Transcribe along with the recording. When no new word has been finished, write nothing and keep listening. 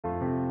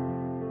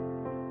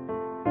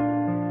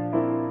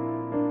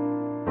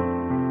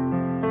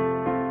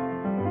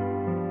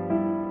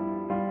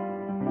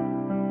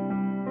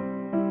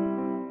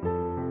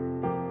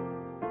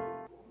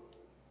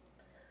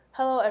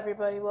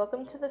everybody,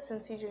 welcome to the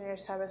Cincy Junior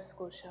Sabbath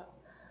School Show.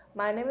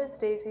 My name is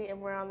Daisy and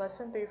we're on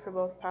Lesson 3 for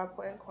both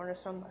PowerPoint and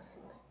Cornerstone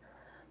lessons.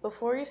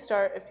 Before you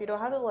start, if you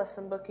don't have the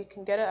lesson book, you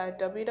can get it at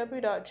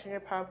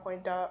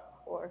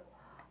www.juniorpowerpoint.org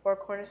or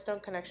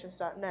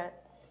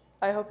cornerstoneconnections.net.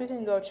 I hope you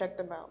can go check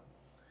them out.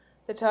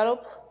 The title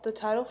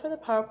for the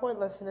PowerPoint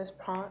lesson is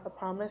A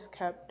Promise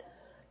Kept.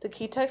 The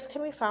key text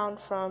can be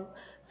found from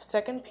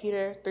 2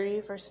 Peter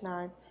 3 verse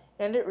 9,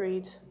 and it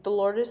reads, "The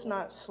Lord is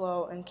not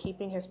slow in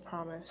keeping his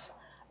promise,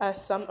 as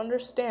some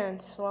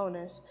understand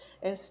slowness.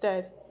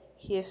 Instead,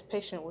 he is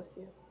patient with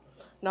you,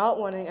 not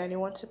wanting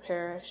anyone to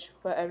perish,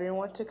 but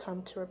everyone to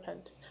come to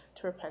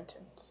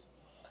repentance."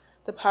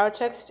 The power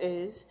text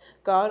is,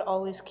 God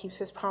always keeps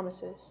his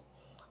promises.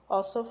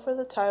 Also, for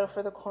the title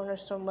for the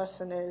Cornerstone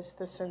lesson is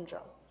The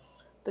Syndrome.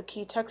 The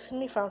key text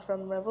can be found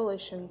from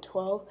Revelation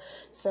 12,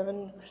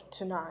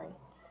 7-9,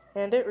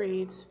 and it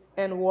reads,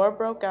 "And war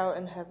broke out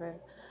in heaven.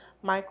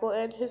 Michael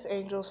and his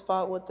angels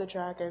fought with the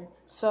dragon.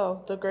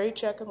 So the great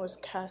dragon was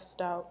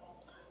cast out,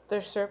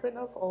 the serpent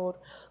of old,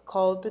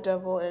 called the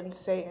devil and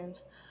Satan,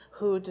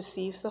 who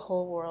deceives the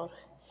whole world.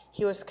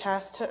 He was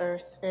cast to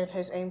earth, and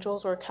his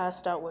angels were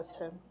cast out with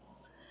him."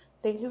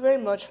 Thank you very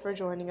much for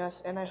joining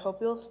us, and I hope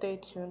you'll stay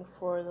tuned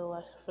for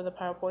the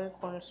PowerPoint and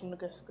Cornerstone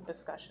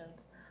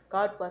discussions.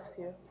 God bless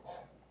you.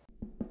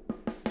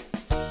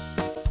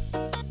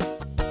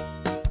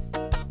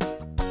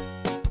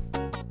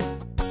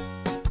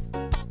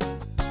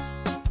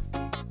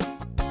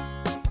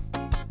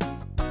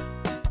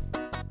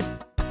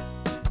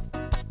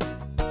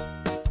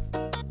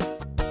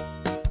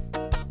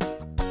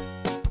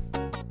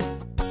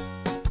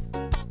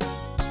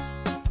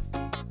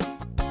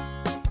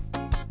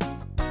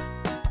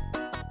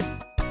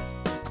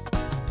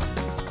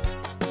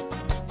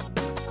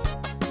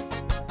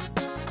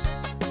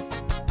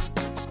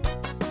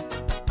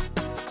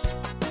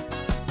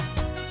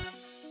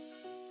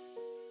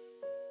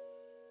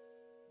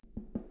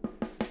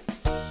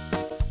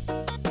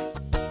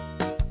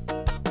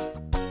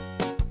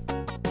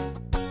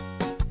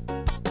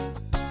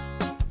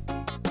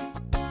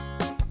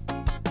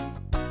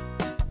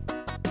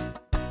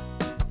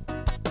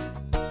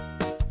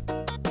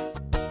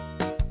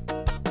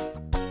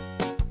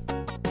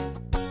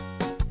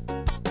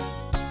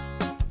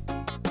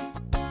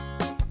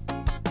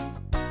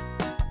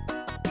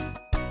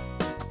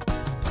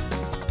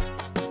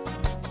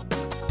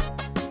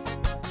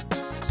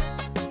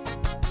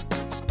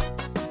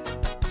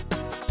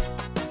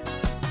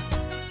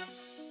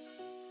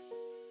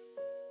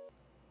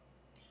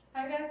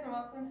 Hi guys, and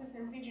welcome to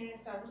Cincy Junior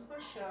Sabbath School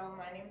Show.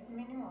 My name is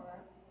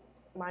Manuela.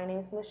 My name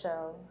is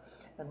Michelle.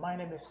 And my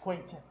name is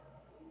Quentin.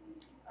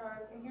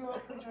 Thank you all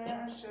for joining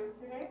our show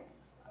today.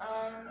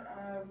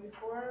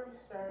 Before we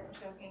start,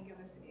 Michelle can give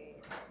us a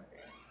prayer.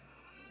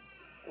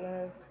 Let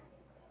us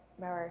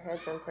bow our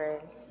heads and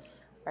pray.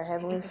 Our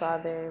Heavenly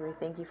Father, we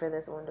thank you for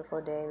this wonderful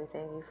day. We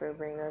thank you for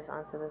bringing us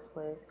onto this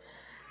place.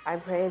 I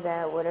pray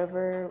that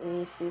whatever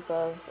we speak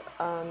of,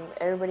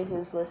 everybody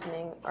who's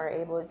listening are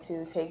able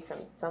to take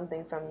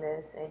something from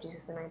this. In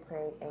Jesus' name I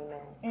pray,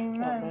 amen.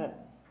 Amen.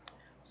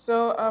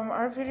 So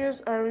our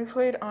videos are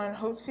replayed on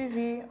Hope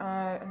TV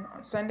on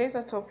Sundays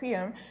at 12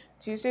 p.m.,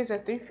 Tuesdays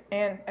at 3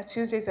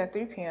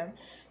 p.m.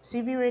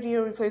 CB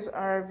Radio replays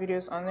our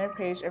videos on their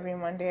page every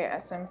Monday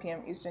at 7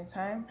 p.m. Eastern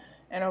Time,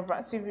 and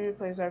Obrat TV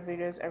replays our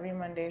videos every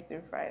Monday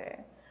through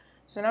Friday.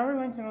 So now we're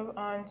going to move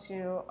on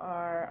to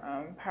our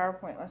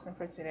PowerPoint lesson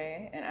for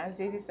today, and as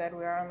Daisy said,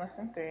 we are on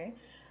Lesson 3.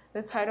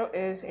 The title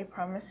is A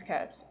Promise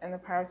Kept, and the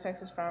power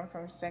text is found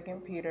from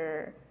 2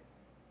 Peter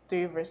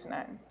 3 verse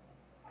 9.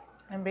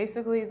 And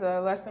basically,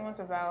 the lesson was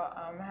about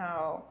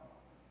how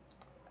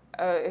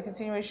a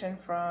continuation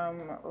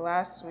from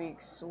last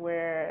week's,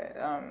 where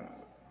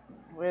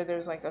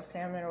there's like a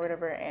famine or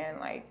whatever, and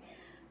like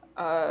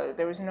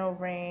there was no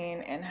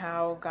rain, and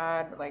how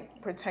God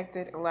like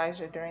protected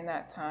Elijah during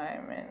that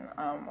time, and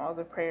all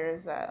the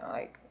prayers that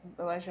like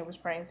Elijah was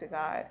praying to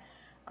God,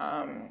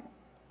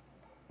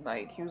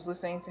 like he was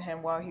listening to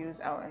him while he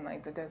was out in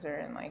like the desert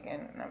and like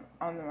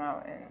on the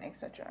mountain,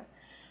 etc.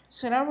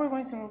 So now we're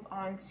going to move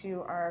on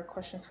to our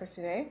questions for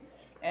today.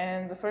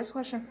 And the first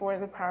question for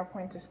the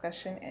PowerPoint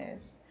discussion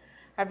is,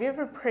 have you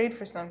ever prayed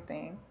for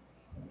something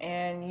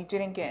and you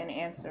didn't get an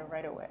answer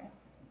right away?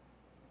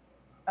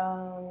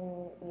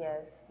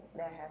 Yes,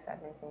 that has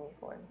happened to me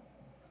before.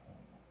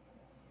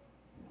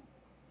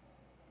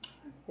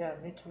 Yeah,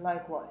 me too,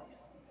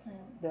 likewise.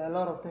 There are a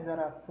lot of things that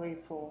I prayed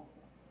for.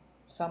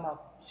 Some are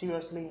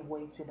seriously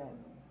waiting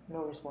and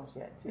no response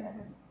yet.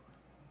 Yes.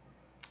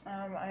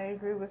 I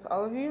agree with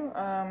all of you.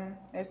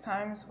 There's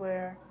times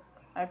where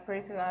I pray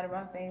to God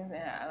about things,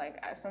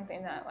 and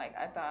something that like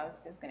I thought I was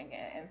just gonna get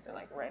an answer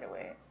like right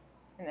away,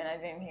 and then I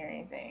didn't hear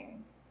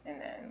anything,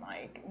 and then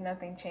like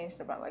nothing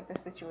changed about like the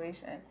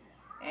situation,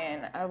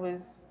 and I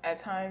was at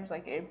times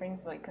like it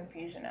brings like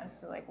confusion as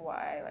to like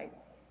why like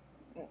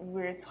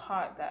we're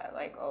taught that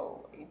like,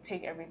 oh, you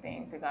take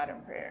everything to God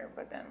in prayer,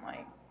 but then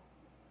like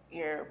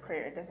your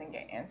prayer doesn't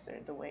get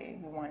answered the way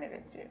you wanted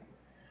it to.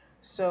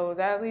 So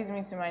that leads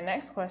me to my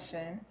next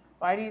question.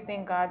 Why do you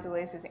think God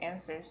delays his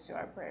answers to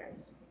our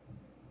prayers?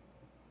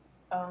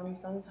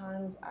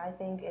 Sometimes I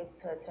think it's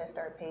to test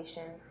our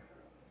patience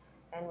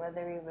and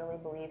whether we really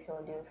believe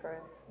he'll do it for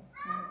us.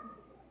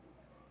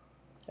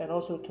 And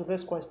also to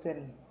this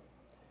question,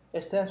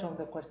 it stems from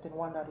the question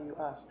one that you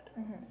asked.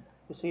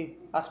 You see,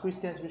 as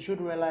Christians, we should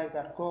realize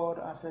that God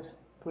answers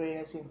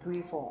prayers in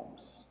three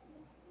forms: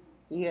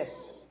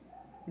 yes,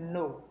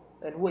 no,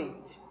 and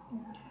wait.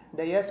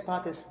 The yes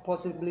part is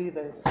possibly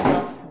the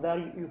stuff that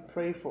you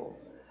pray for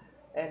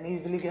and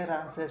easily get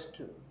answers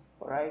to,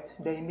 all right?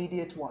 The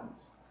immediate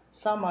ones.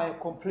 Some are a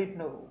complete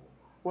no,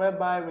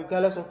 whereby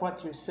regardless of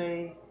what you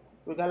say,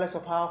 regardless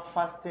of how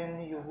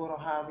fasting you're going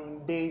to have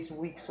in days,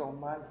 weeks, or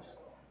months,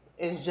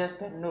 it's just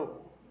a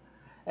no.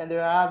 And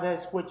there are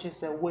others which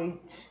is a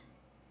wait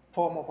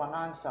form of an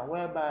answer,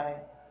 whereby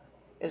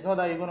it's not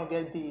that you're going to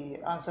get the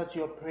answer to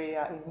your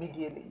prayer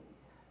immediately,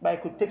 but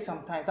it could take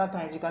some time.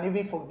 Sometimes you can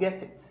even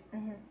forget it,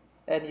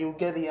 and you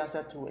get the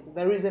answer to it.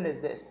 The reason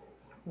is this: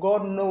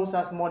 God knows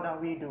us more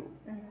than we do,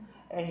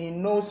 and He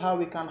knows how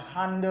we can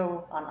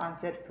handle an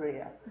answered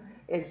prayer.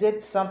 Is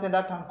it something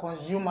that can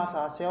consume us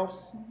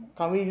ourselves?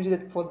 Can we use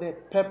it for the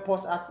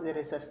purpose as it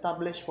is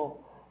established for?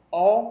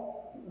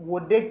 Or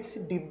would it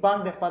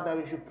debunk the fact that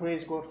we should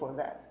praise God for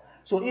that?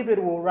 So if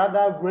it will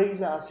rather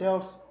raise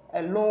ourselves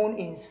alone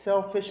in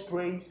selfish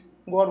praise,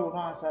 God will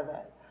not answer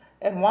that.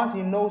 And once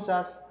He knows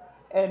us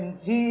and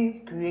He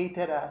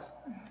created us,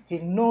 He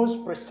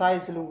knows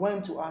precisely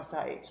when to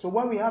answer it. So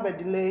when we have a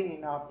delay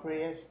in our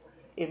prayers,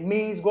 it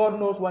means God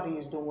knows what He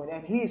is doing,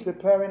 and He is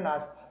preparing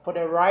us for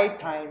the right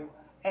time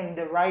and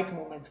the right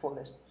moment for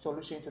the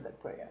solution to the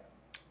prayer.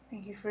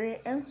 Thank you for your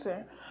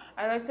answer.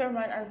 I'd like to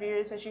remind our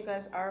viewers that you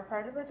guys are a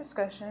part of our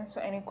discussion, so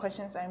any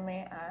questions I may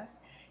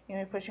ask, you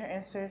may put your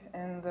answers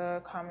in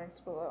the comments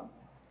below.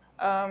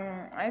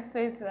 I'd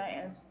say to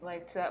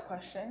that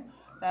question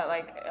that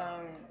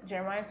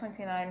Jeremiah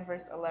 29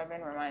 verse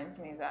 11 reminds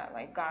me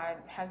that God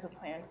has a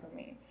plan for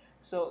me.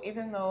 So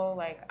even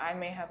though I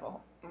may have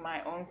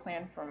my own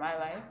plan for my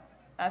life,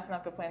 that's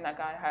not the plan that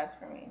God has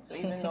for me. So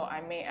even though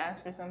I may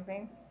ask for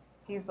something,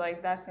 He's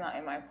like, that's not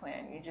in my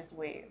plan. You just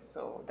wait.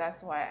 So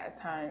that's why at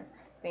times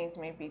things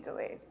may be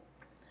delayed.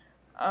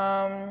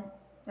 The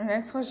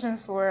next question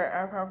for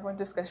our PowerPoint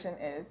discussion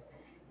is,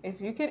 if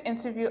you could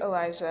interview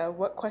Elijah,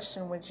 what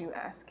question would you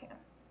ask him?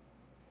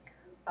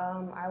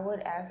 I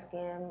would ask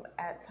him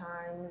at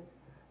times,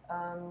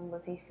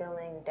 was he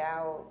feeling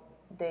doubt?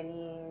 Did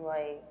he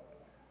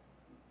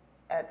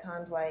at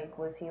times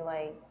was he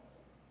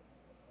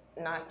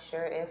not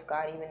sure if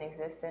God even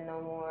existed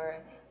no more?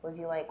 Was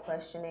he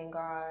questioning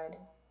God?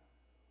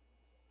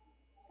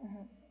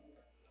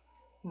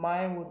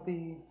 Mine would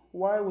be,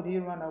 why would he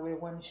run away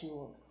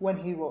when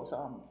he was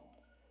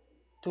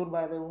told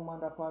by the woman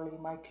that probably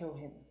might kill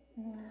him?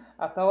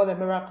 After all the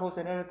miracles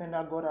and everything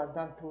that God has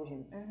done through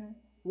him,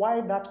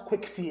 why that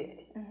quick fear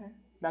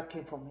that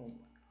came from him?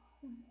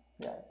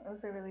 Yeah,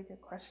 those are really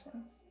good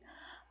questions.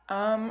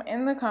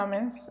 In the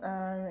comments,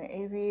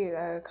 AB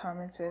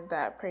commented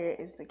that prayer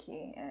is the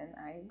key, and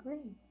I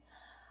agree.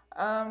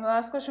 The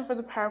last question for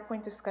the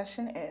PowerPoint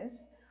discussion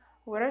is,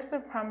 what are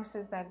some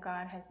promises that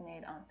God has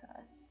made unto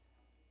us?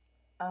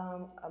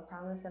 A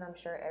promise that I'm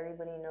sure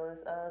everybody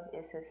knows of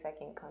is His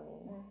second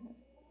coming.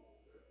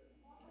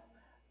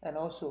 And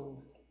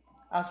also,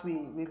 as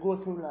we go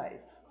through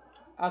life,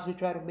 as we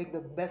try to make the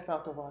best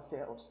out of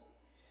ourselves,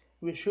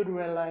 we should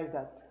realize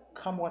that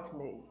come what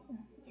may,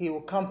 He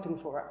will come through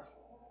for us.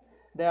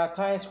 There are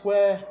times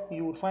where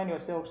you would find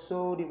yourself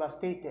so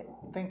devastated,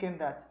 thinking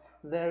that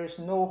there is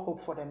no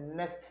hope for the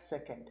next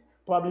second.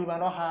 Probably you might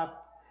not have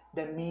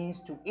the means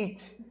to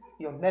eat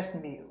your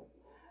next meal,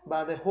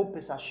 but the hope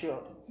is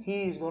assured.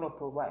 He is going to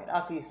provide.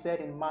 As He said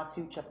in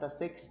Matthew chapter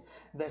 6,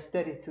 verse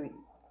 33.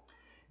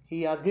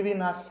 He has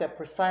given us a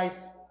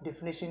precise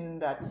definition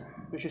that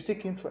we should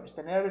seek Him first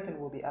and everything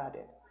will be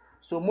added.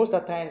 So most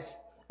of the times,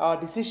 our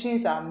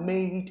decisions are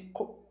made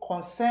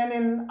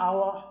concerning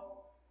our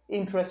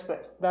interest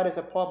first. That is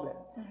a problem.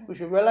 We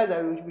should realize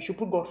that we should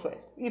put God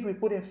first. If we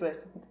put Him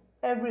first,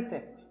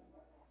 everything,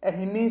 and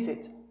He means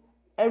it,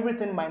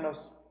 everything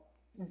minus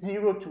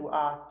 0 to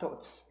our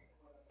thoughts,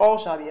 all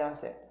shall be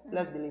answered.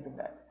 Let's believe in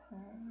that.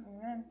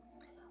 Amen.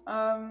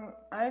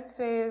 I'd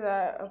say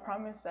that a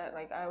promise that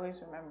I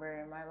always remember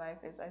in my life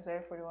is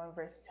Isaiah 41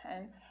 verse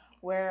 10,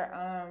 where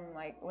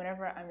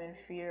whenever I'm in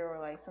fear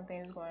or something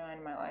is going on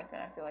in my life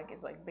and I feel like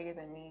it's bigger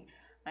than me,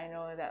 I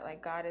know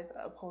that God is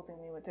upholding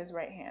me with His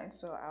right hand,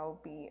 so I'll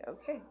be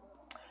okay.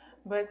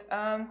 But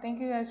thank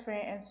you guys for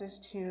your answers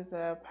to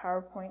the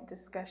PowerPoint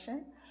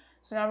discussion.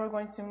 So now we're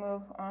going to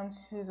move on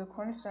to the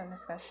Cornerstone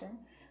discussion,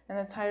 and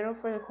the title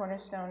for the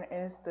Cornerstone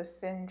is The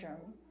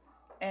Syndrome.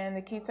 And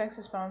the key text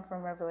is found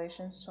from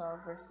Revelations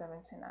 12, verse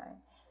 7 to 9.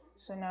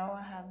 So now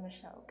I have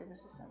Michelle give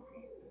us a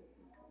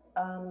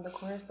summary. The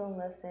cornerstone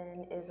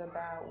lesson is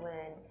about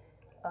when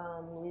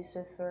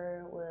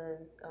Lucifer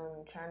was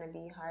trying to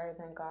be higher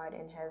than God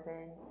in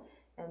heaven,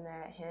 and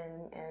that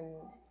him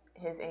and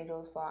his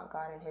angels fought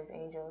God and His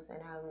angels,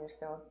 and how he was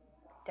thrown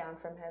down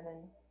from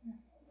heaven.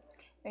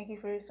 Thank you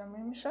for your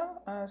summary,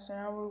 Michelle. So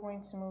now we're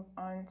going to move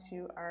on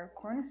to our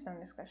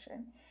cornerstone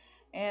discussion.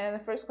 And the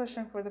first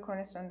question for the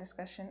cornerstone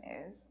discussion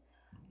is,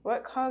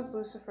 what caused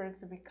Lucifer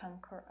to become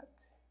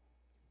corrupt?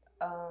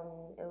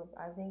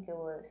 I think it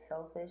was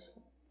selfishness.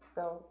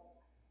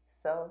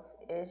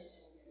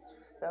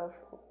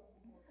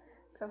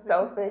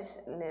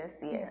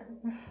 Yes.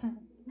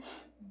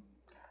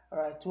 All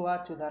right, to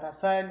add to that,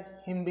 aside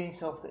him being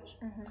selfish,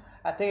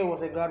 I think it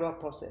was a gradual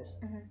process.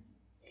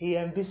 He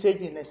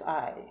envisaged in his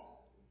eye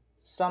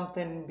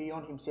something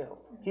beyond himself.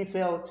 He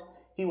felt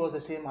he was the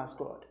same as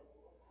God.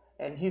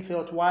 And he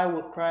felt, why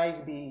would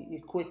Christ be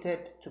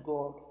equated to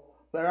God?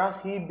 Whereas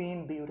he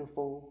being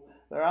beautiful,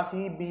 whereas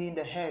he being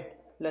the head,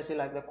 let's say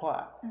like the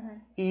choir,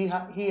 he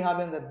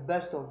having the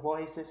best of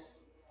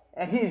voices,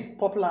 and he is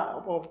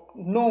popular or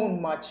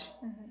known much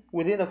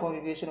within the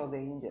congregation of the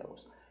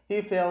angels.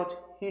 He felt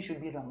he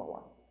should be number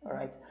one. All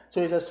right.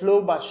 So it's a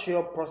slow but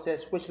sure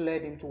process which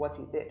led him to what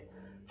he did.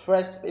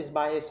 First is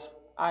by his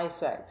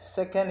eyesight.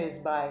 Second is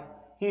by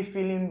he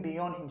feeling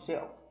beyond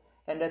himself.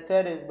 And the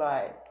third is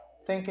by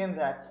thinking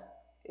that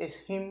it's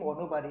him or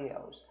nobody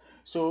else.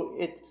 So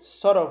it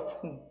sort of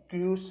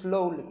grew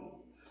slowly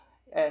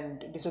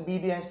and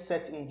disobedience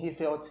set in. He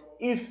felt,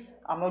 if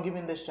I'm not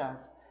given this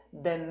chance,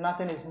 then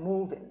nothing is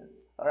moving.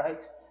 All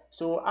right.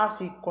 So as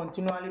he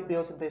continually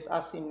built this,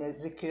 as in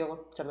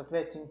Ezekiel chapter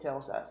 13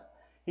 tells us,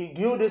 he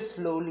grew this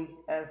slowly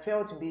and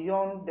felt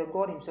beyond the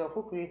God himself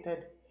who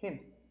created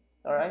him.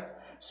 All right.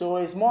 So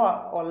it's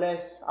more or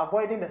less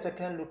avoiding the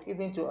second look,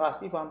 even to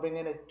us, if I'm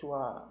bringing it to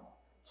a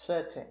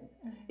certain.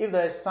 If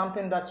there is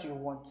something that you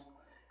want,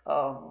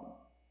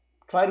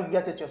 try to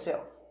get it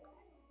yourself.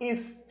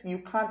 If you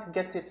can't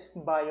get it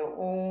by your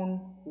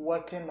own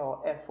working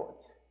or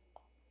effort,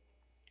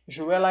 you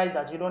should realize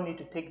that you don't need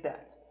to take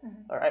that.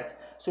 All right.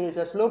 So it's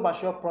a slow but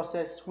sure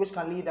process which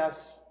can lead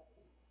us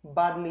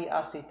badly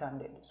as Satan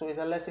did. So it's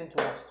a lesson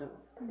to us too.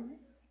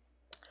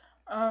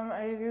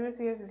 I agree with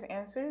you guys'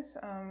 answers.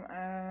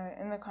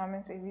 In the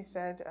comments, Avi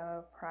said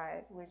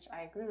pride, which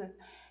I agree with,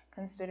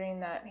 considering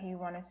that he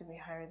wanted to be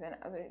higher than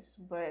others.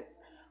 But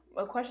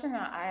a question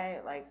that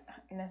I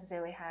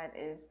necessarily had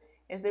is,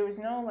 if there was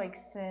no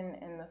sin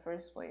in the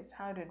first place,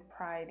 how did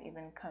pride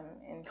even come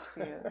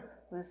into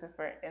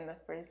Lucifer in the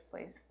first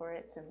place for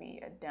it to be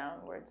a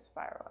downward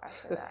spiral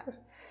after that?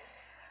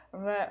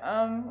 But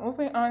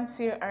moving on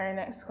to our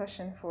next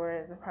question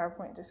for the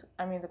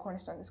the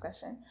cornerstone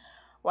discussion.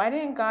 Why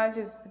didn't God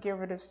just get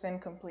rid of sin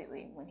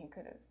completely when he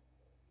could have?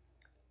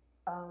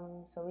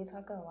 So we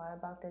talk a lot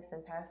about this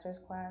in pastor's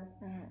class,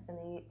 and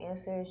the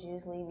answer is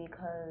usually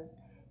because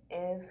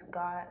if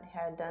God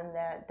had done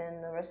that,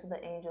 then the rest of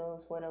the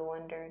angels would have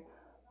wondered,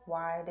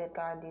 why did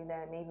God do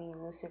that? Maybe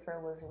Lucifer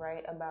was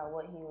right about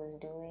what he was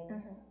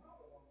doing.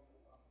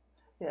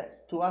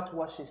 Yes, to add to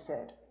what she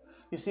said.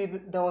 You see,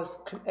 there was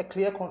a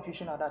clear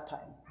confusion at that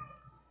time.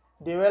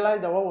 They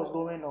realized that what was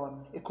going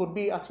on, it could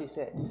be, as he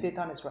said,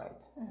 Satan is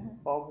right.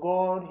 Or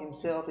God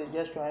himself is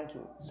just trying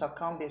to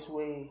succumb his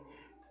way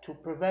to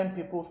prevent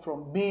people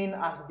from being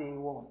as they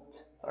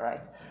want. All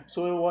right.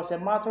 So it was a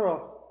matter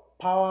of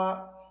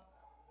power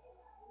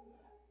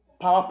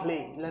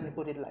play, let me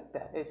put it like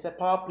that. It's a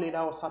power play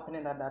that was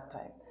happening at that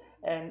time.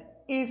 And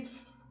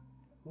if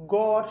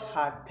God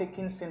had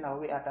taken sin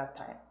away at that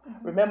time,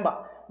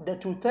 remember, the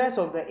 2/3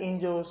 of the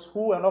angels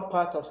who were not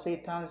part of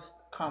Satan's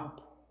camp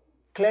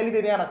clearly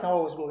didn't understand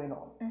what was going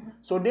on.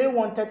 So they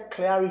wanted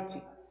clarity,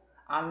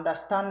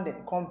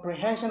 understanding,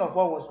 comprehension of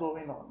what was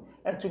going on.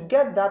 And to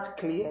get that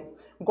clear,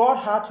 God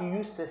had to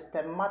use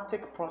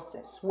systematic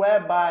process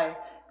whereby,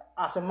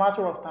 as a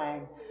matter of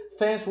time,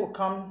 things will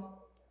come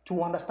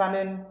to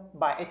understanding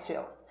by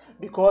itself.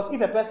 Because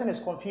if a person is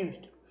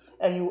confused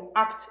and you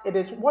act, it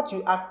is what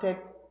you acted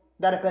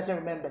that a person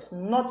remembers,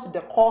 not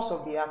the cause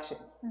of the action.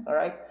 All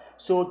right.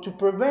 So to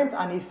prevent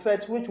an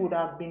effect which would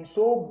have been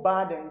so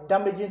bad and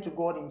damaging to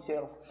God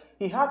himself,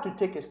 he had to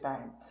take his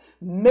time,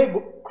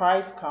 make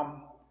Christ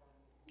come,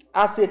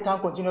 as Satan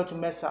continued to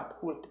mess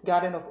up with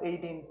Garden of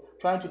Eden,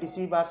 trying to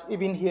deceive us,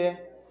 even here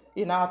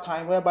in our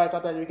time, whereby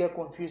sometimes we get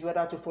confused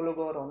whether to follow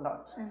God or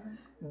not.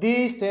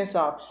 These things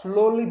are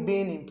slowly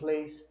being in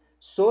place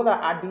so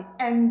that at the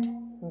end,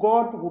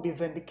 God will be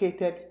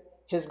vindicated,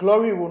 his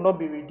glory will not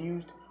be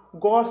reduced,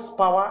 God's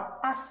power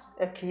as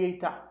a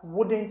creator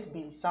wouldn't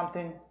be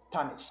something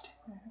tarnished.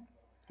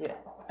 Yeah.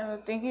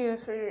 Thank you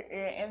guys for your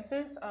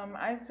answers.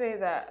 I'd say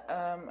that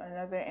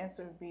another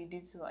answer would be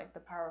due to the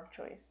power of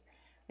choice.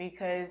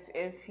 Because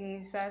if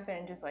he sat there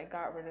and just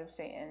got rid of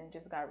Satan,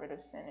 just got rid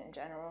of sin in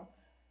general,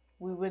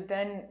 we would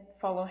then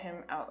follow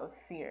him out of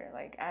fear.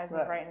 As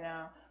of right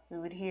now, we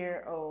would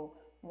hear,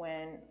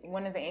 when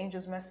one of the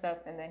angels messed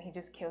up and then he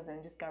just killed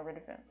him, just got rid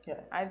of him.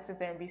 Yeah. I'd sit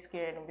there and be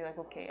scared and be like,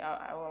 okay,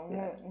 I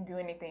won't do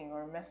anything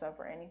or mess up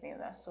or anything of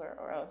that sort,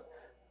 or else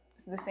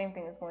the same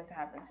thing is going to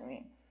happen to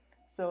me.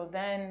 So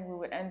then we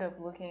would end up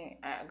looking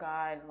at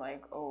God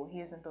like, he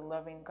isn't the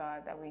loving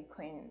God that we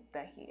claim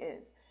that he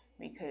is.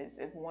 Because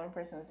if one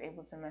person was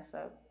able to mess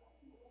up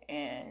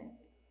and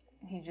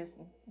he just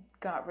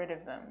got rid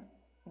of them,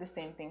 the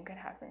same thing could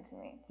happen to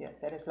me. Yes,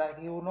 that is like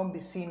he will not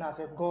be seen as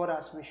a God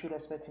as we should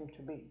expect him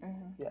to be.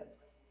 Yes.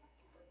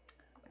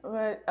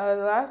 But the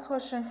last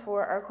question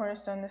for our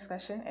cornerstone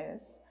discussion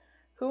is,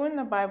 who in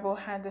the Bible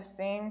had the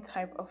same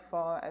type of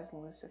fall as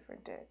Lucifer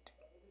did?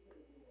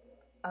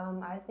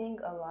 I think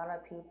a lot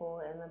of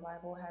people in the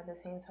Bible had the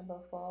same type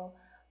of fall,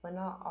 but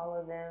not all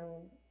of them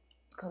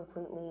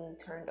completely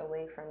turned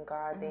away from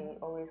God. They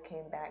always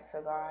came back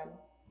to God.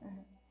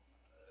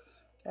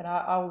 And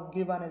I'll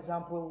give an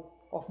example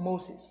of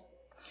Moses.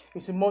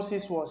 You see,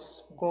 Moses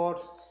was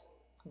God's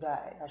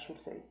guy, I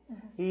should say.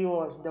 He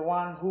was the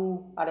one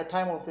who, at the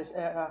time of his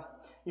era,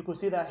 you could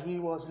see that he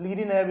was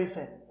leading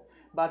everything.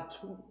 But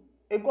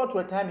it got to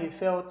a time he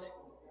felt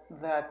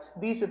that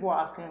these people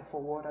are asking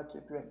for water to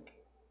drink.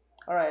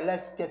 All right,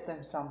 let's get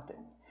them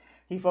something.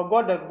 He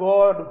forgot the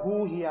God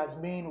who he has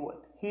been with.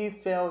 He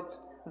felt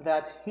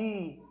that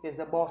he is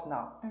the boss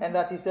now. And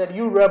that he said,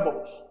 you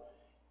rebels,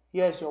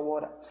 here's your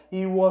water.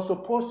 He was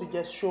supposed to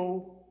just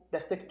show the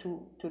stick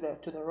to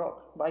the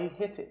rock, but he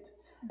hit it.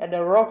 And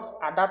the rock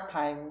at that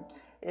time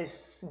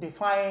is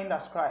defined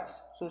as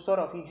Christ. So sort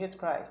of he hit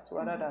Christ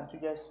rather than to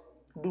just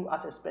do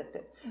as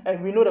expected.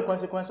 And we know the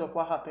consequence of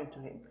what happened to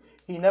him.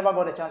 He never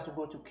got a chance to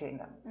go to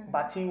Canaan,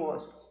 but he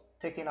was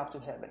taken up to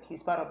heaven.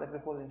 He's part of the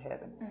people in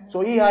heaven. So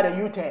he had a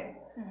U-turn.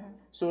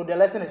 So the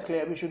lesson is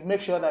clear. We should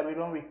make sure that we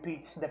don't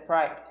repeat the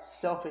pride,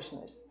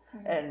 selfishness,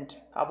 and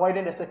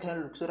avoiding the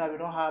second look so that we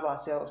don't have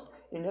ourselves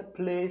in the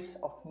place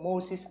of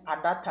Moses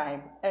at that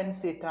time and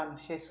Satan,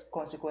 his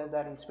consequence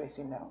that he's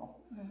facing now.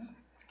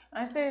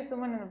 I say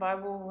someone in the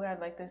Bible who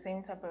had like the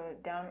same type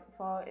of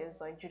downfall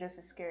is like Judas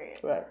Iscariot,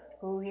 Right.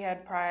 who he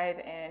had pride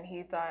and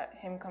he thought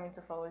him coming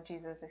to follow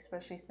Jesus,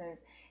 especially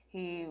since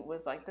he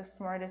was like the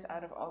smartest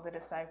out of all the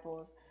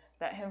disciples,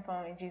 that him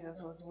following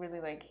Jesus was really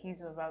like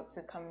he's about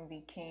to come and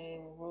be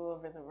king, rule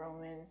over the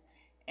Romans,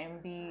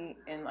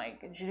 and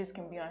like Judas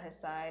can be on his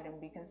side and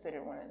be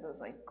considered one of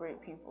those like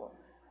great people.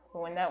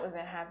 But when that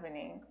wasn't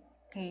happening,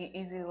 he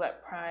easily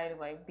let pride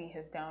like be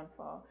his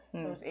downfall.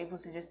 He was able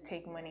to just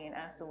take money and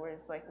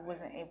afterwards like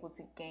wasn't able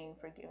to gain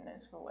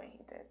forgiveness for what he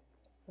did.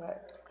 Right.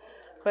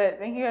 But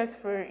thank you guys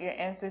for your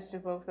answers to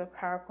both the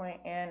PowerPoint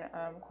and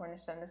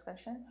Cornerstone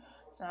discussion.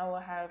 So now we'll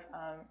have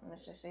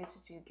Mr.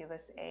 Sato to give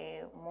us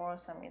a moral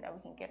summary that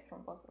we can get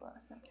from both the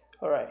lessons.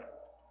 All right.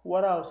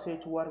 What I'll say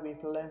to what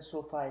we've learned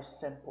so far is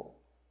simple.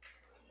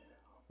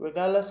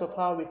 Regardless of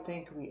how we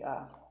think we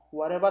are,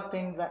 whatever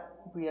thing that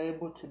we are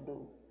able to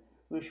do,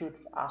 we should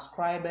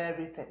ascribe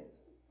everything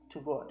to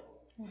God.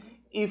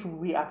 If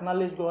we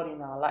acknowledge God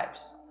in our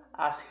lives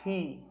as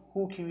He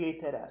who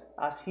created us,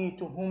 as He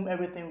to whom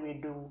everything we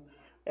do,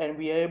 and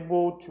we are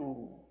able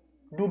to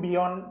do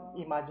beyond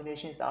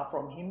imaginations are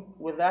from Him,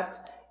 with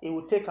that, it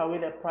will take away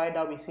the pride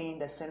that we see in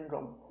the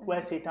syndrome,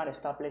 where Satan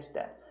established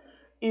that.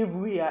 If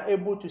we are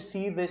able to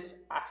see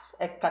this as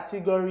a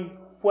category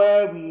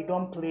where we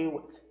don't play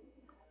with,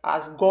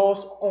 as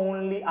God's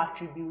only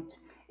attribute,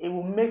 it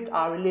will make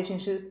our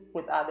relationship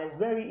with others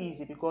very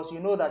easy, because you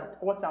know that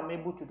what I'm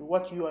able to do,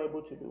 what you are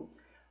able to do,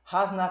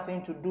 has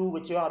nothing to do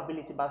with your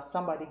ability, but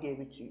somebody gave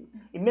it to you.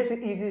 It makes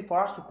it easy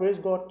for us to praise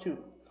God too.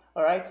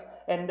 All right?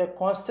 And the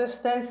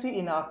consistency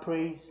in our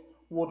praise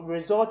would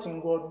result in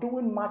God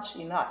doing much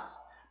in us.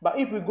 But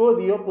if we go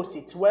the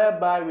opposite,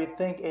 whereby we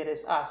think it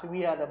is us,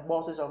 we are the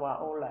bosses of our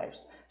own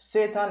lives,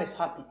 Satan is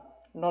happy,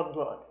 not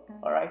God.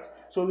 All right?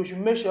 So we should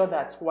make sure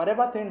that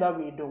whatever thing that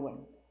we're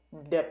doing,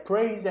 the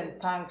praise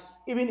and thanks,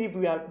 even if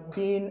we are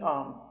being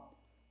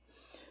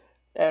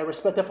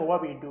respected for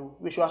what we do,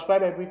 we should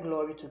ascribe every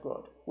glory to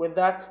God. With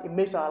that, it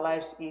makes our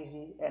lives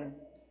easy, and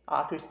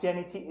our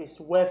Christianity is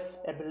worth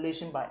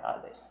emulation by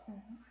others.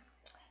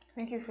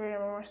 Thank you for your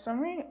more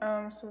summary.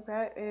 So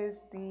that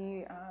is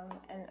the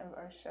end of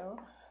our show.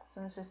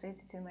 So Mr.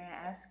 Sato, may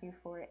I ask you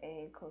for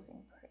a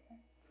closing prayer?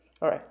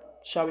 All right,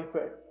 shall we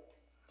pray?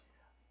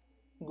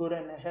 Good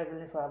and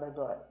Heavenly Father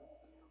God,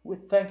 we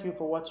thank you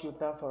for what you've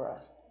done for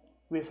us.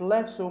 We've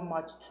learned so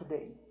much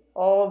today.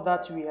 All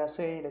that we are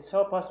saying is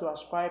help us to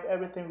ascribe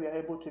everything we are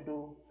able to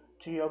do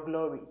to your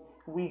glory.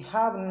 We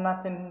have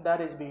nothing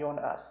that is beyond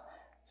us.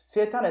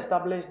 Satan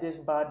established this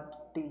bad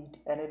deed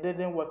and it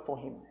didn't work for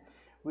him.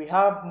 We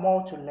have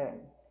more to learn.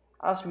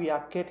 As we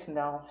are kids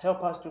now,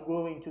 help us to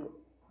grow into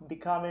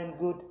becoming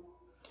good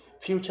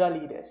future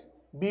leaders.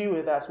 Be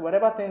with us.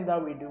 Whatever thing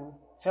that we do,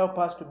 help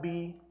us to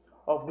be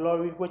of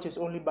glory, which is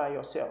only by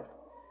yourself.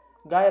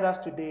 Guide us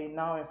today,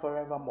 now and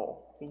forevermore.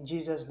 In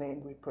Jesus'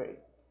 name we pray.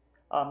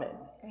 Amen.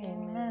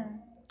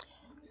 Amen.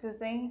 So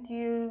thank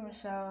you,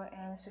 Michelle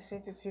and Mr.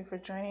 Sato, for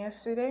joining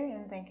us today.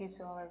 And thank you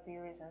to all our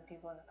viewers and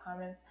people in the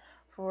comments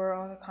for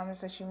all the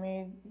comments that you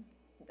made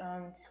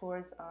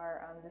towards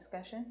our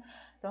discussion.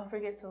 Don't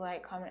forget to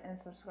like, comment, and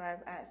subscribe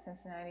at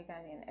Cincinnati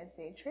Ghanaian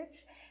SDA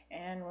Church.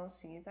 And we'll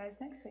see you guys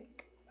next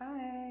week.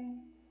 Bye.